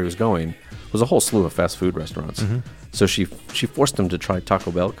were and where he was going was a whole slew of fast food restaurants. Mm-hmm. So she forced him to try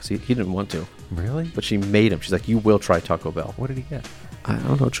Taco Bell because he didn't want to. Really? But she made him. She's like, you will try Taco Bell. What did he get? I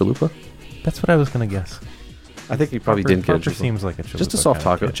don't know, chalupa? That's what I was going to guess. I think he probably didn't get a chalupa. Seems like a chalupa. Just a soft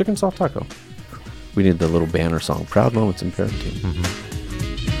taco. Chicken soft taco. We need the little banner song, Proud Moments in Parenting. Mm-hmm.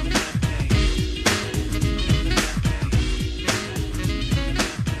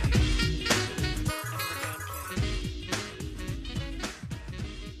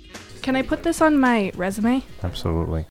 Can I put this on my resume? Absolutely.